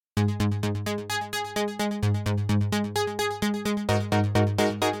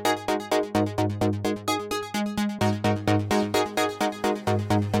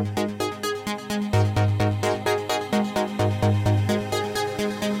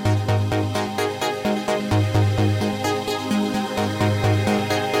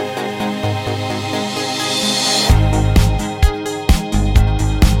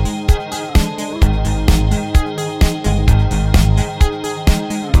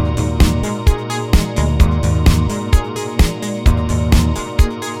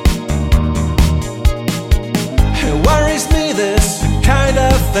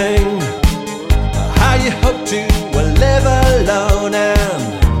Thing, how you hope to live alone and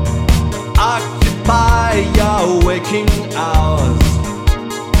occupy your waking hours.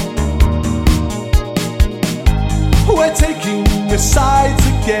 We're taking your sides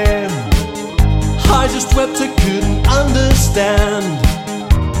again. I just wept, I couldn't understand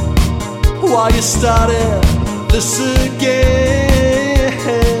why you started this again.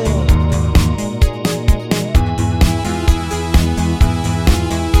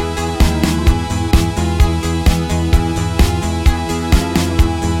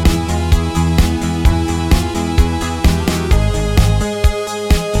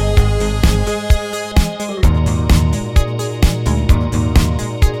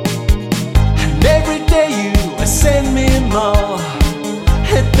 Send me more.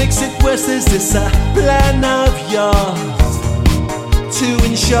 It makes it worse. Is this a plan of yours to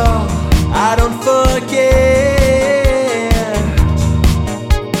ensure I don't forget?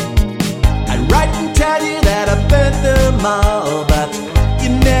 I'd write and tell you that I burnt them all, but you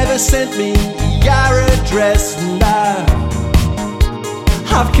never sent me your address, and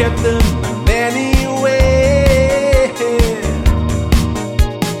I've kept them anyway.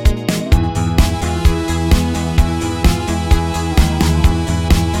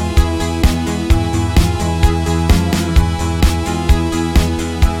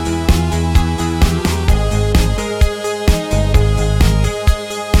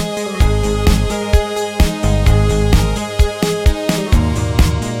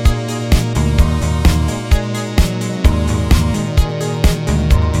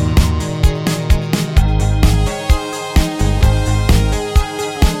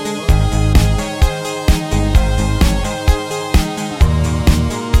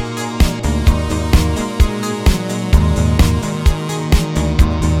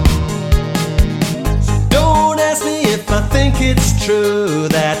 It's true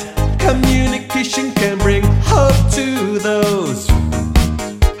that communication can bring hope to those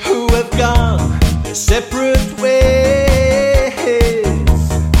who have gone their separate ways.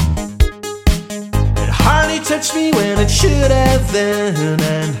 It hardly touched me when it should have then,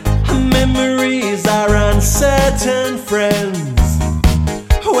 and memories are uncertain friends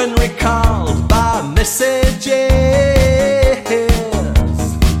when recalled by messages.